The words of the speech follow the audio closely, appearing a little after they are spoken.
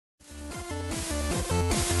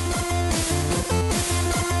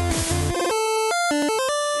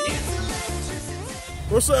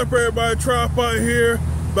What's up, everybody? Tripod here.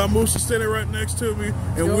 Bamusa standing right next to me,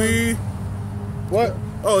 and we. What?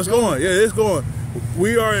 Oh, it's going. Yeah, it's going.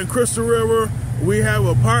 We are in Crystal River. We have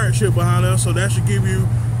a pirate ship behind us, so that should give you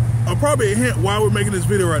probably a hint why we're making this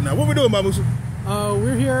video right now. What we doing, Bamusa?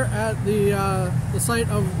 We're here at the site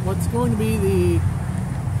of what's going to be the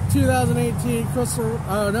 2018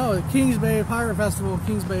 Kings Bay Pirate Festival.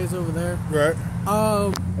 Kings Bay is over there. Right.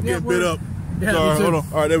 I'm getting bit up. Yeah, sorry, hold on.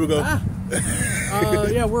 All right, there we go.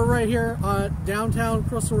 Yeah, we're right here downtown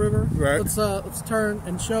Crystal River. Right. Let's turn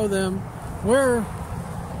and show them where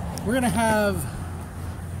we're gonna have.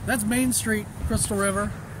 That's Main Street, Crystal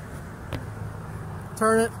River.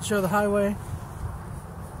 Turn it. Show the highway.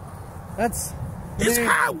 It's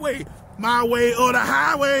highway. My way or the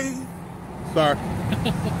highway. Sorry.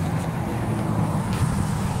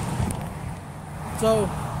 So,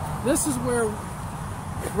 this is where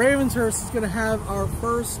Ravenshurst is going to have our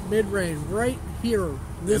first mid-range, right here,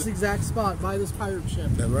 this exact spot, by this pirate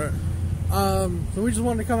ship. That's right. So we just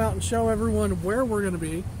wanted to come out and show everyone where we're going to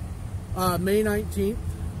be, May 19th.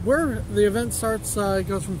 Where the event starts, it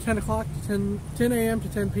goes from 10 o'clock to 10 a.m. to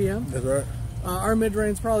 10 p.m. That's right. Our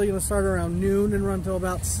mid-range is probably going to start around noon and run till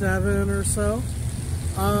about 7 or so.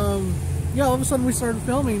 Yeah, all of a sudden we started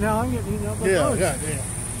filming. Now I'm getting eaten up by bugs. Yeah.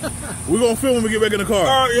 We're going to film when we get back in the car.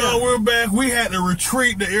 All right, y'all, we're back. We had to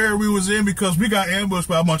retreat the area we was in because we got ambushed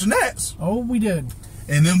by a bunch of gnats. Oh, we did.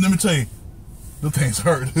 And then, let me tell you, the things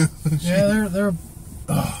hurt. Yeah, they're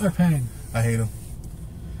pain. I hate them.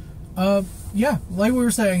 Yeah, like we were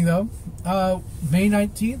saying, though, May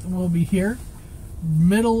 19th, we'll be here.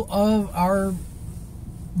 Middle of our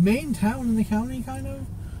main town in the county, kind of.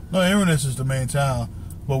 No, Inverness is the main town.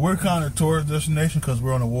 But we're kind of tourist destination because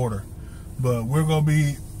we're on the water. But we're going to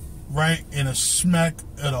be right in a smack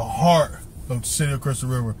at the heart of the city of Crystal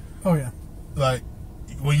River. Oh, yeah. Like,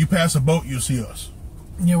 when you pass a boat, you'll see us.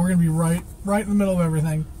 Yeah, we're going to be right in the middle of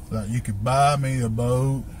everything. Like, you could buy me a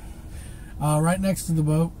boat. Right next to the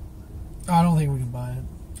boat. I don't think we can buy it.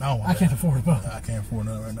 I can't afford a boat. I can't afford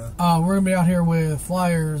that right now. We're going to be out here with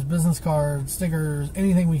flyers, business cards, stickers,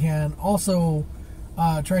 anything we can. Also,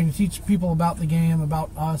 trying to teach people about the game,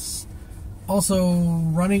 about us. Also,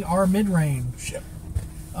 running our mid-range.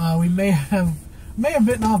 We may have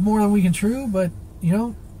bitten off more than we can chew, but you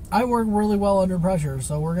know, I work really well under pressure,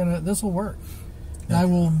 so this will work. And I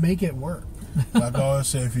will make it work. Like I always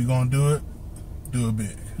say, if you're gonna do it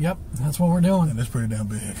big. Yep, that's what we're doing. And it's pretty damn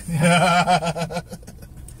big. Yeah.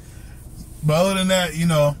 But other than that, you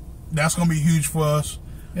know, that's gonna be huge for us.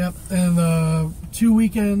 Yep, and 2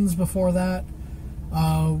 weekends before that,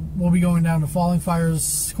 we'll be going down to Falling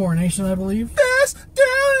Fire's coronation, I believe. This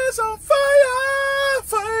girl is on fire,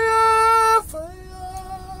 fire,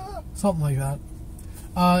 fire. Something like that.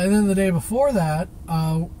 And then the day before that,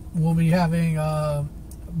 we'll be having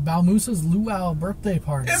Bamusa's luau birthday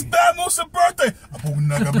party. It's Bamusa's birthday. I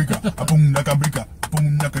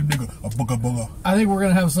think we're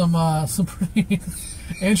gonna have some pretty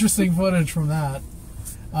interesting footage from that.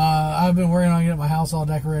 I've been working on getting my house all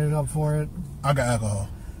decorated up for it. I got alcohol.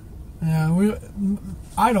 Yeah,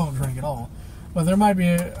 I don't drink at all, but there might be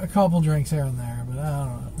a couple drinks here and there. But I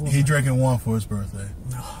don't know. He drinking one for his birthday.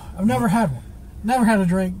 I've never had one. Never had a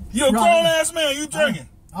drink. You a grown ass man. You drinking?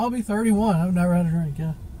 I'll be 31. I've never had a drink.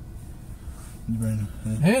 Yeah. Yeah.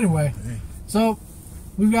 Anyway, so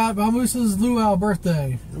we've got Bamusa's luau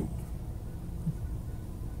birthday.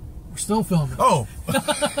 We're still filming. Oh,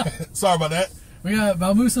 sorry about that. We got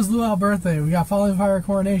Bamusa's luau birthday. We got Falling Fire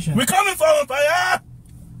coronation. We're coming, Falling Fire.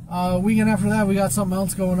 Weekend after that, we got something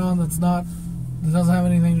else going on that doesn't have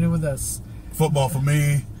anything to do with this. Football for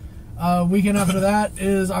me. Weekend after that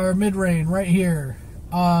is our mid-rain right here.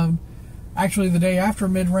 Actually, the day after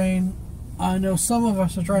mid-rain, I know some of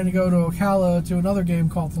us are trying to go to Ocala to another game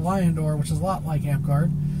called the Lion Door, which is a lot like Amp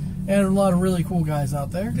Guard, and a lot of really cool guys out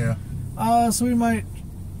there. Yeah. So you might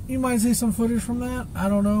see some footage from that. I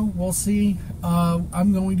don't know. We'll see.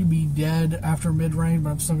 I'm going to be dead after mid-rain, but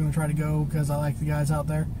I'm still going to try to go because I like the guys out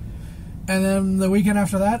there. And then the weekend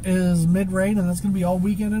after that is mid-rain, and that's going to be all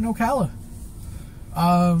weekend in Ocala.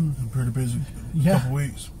 I'm pretty busy. Yeah. Couple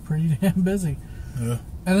weeks. Pretty damn busy. Yeah.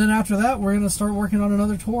 And then after that, we're going to start working on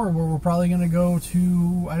another tour where we're probably going to go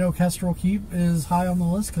to, I know Kestrel Keep is high on the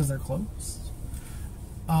list because they're close.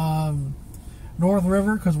 North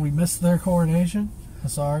River because we missed their coronation.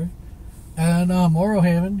 Sorry. And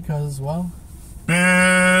Morrowhaven because, well,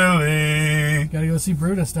 Billy. Gotta go see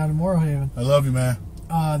Brutus down in Morrowhaven. I love you, man.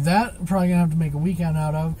 That we're probably gonna have to make a weekend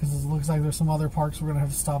out of because it looks like there's some other parks we're gonna have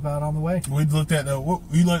to stop out on the way. We looked at you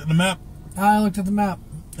looked at the map. I looked at the map.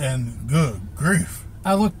 And good grief.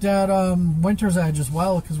 I looked at Winter's Edge as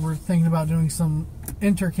well because we're thinking about doing some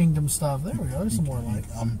inter-kingdom stuff. There we go. There's some more light.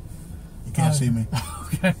 You can't see me.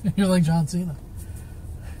 Okay, you're like John Cena.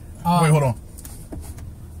 Wait, hold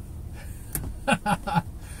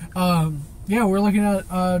on. Yeah, we're looking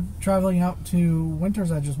at traveling out to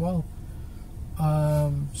Winter's Edge as well.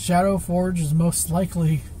 Shadow Forge is the most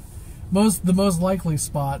likely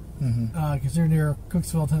spot because you're near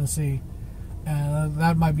Cooksville, Tennessee, and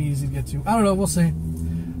that might be easy to get to. I don't know. We'll see.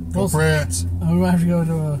 Go Preds. We might have to go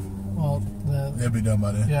to they'll be done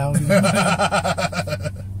by then. Yeah. We'll be done by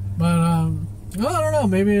then. But well, I don't know.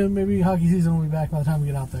 Maybe hockey season will be back by the time we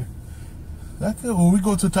get out there. That's good. Well, we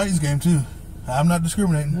go to a Titans game too. I'm not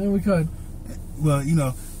discriminating. Yeah, we could. Well, you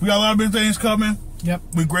know, we got a lot of big things coming. Yep.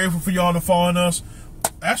 We're grateful for y'all to follow us.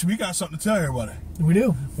 Actually, we got something to tell everybody. We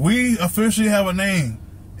do. We officially have a name,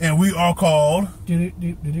 and we are called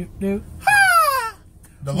the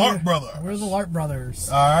LARP Brothers. We're the LARP Brothers.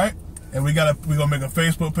 All right, and we're gonna make a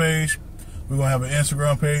Facebook page. We're gonna have an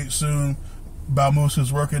Instagram page soon. Balmoose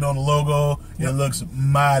is working on the logo. Yep. It looks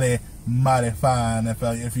mighty fine.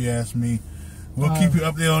 If you ask me, we'll keep you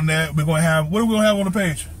up there on that. We're gonna have what are we gonna have on the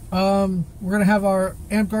page? We're gonna have our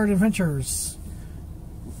Amp-Guard adventures.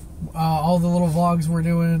 All the little vlogs we're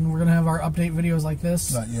doing. We're gonna have our update videos like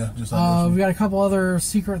this. Just we got a couple other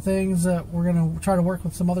secret things that we're gonna try to work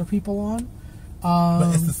with some other people on.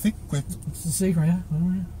 But it's the secret. It's the secret, yeah.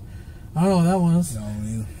 I don't know what that was.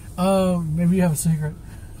 No, maybe you have a secret.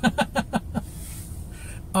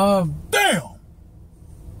 Damn!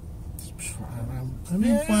 I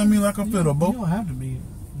mean, you find me like a fiddle, Bo. You don't have to be.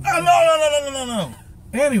 No.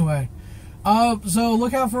 Anyway, so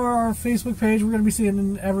look out for our Facebook page. We're going to be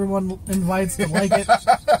seeing everyone invites to like it.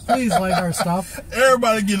 Please like our stuff.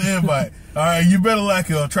 Everybody get an invite. All right, you better like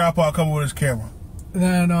a tripod coming with his camera. And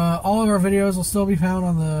then all of our videos will still be found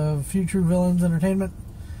on the FewTrueVillains Entertainment.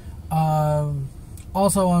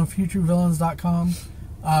 Also on FewTrueVillains.com.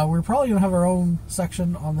 We're probably going to have our own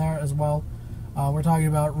section on there as well. We're talking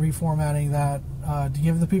about reformatting that to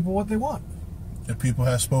give the people what they want. The people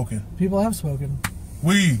have spoken. People have spoken.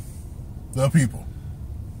 We, the people.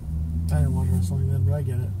 I didn't watch wrestling then, but I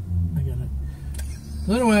get it.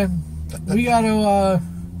 So anyway, we gotta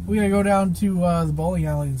go down to the bowling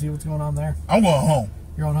alley and see what's going on there. I'm going home.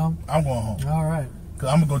 You're going home? I'm going home. All right. Cause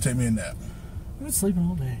I'm gonna go take me a nap. You've been sleeping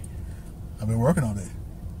all day. I've been working all day.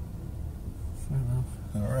 I don't know.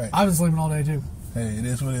 All right. I've been sleeping all day too. Hey, it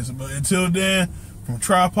is what it is. But until then, from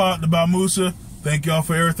Tripod to Balmoosa, thank y'all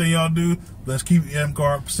for everything y'all do. Let's keep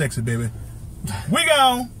Amp-Guard sexy, baby. We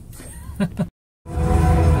gone. Tenth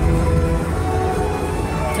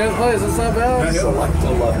place, that's not bad.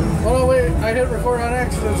 Oh no, wait, I hit record on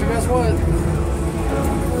accident, so guess what?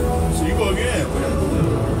 So you go again.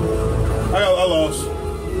 I lost.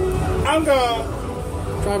 I'm gone.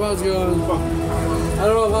 Tripod's gone. I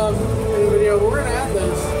don't know if I'm in the video, but we're gonna add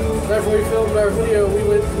this. After we filmed our video, we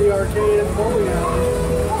went to the arcade and bowling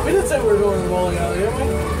alley. We didn't say we were going to the bowling alley, did we?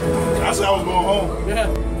 I said I was going home. Yeah,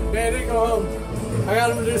 I didn't go home. I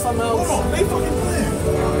got him to do something else. Hold on, they fucking playing.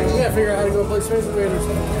 Yeah, figure out how to go play Space Invaders.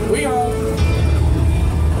 We home.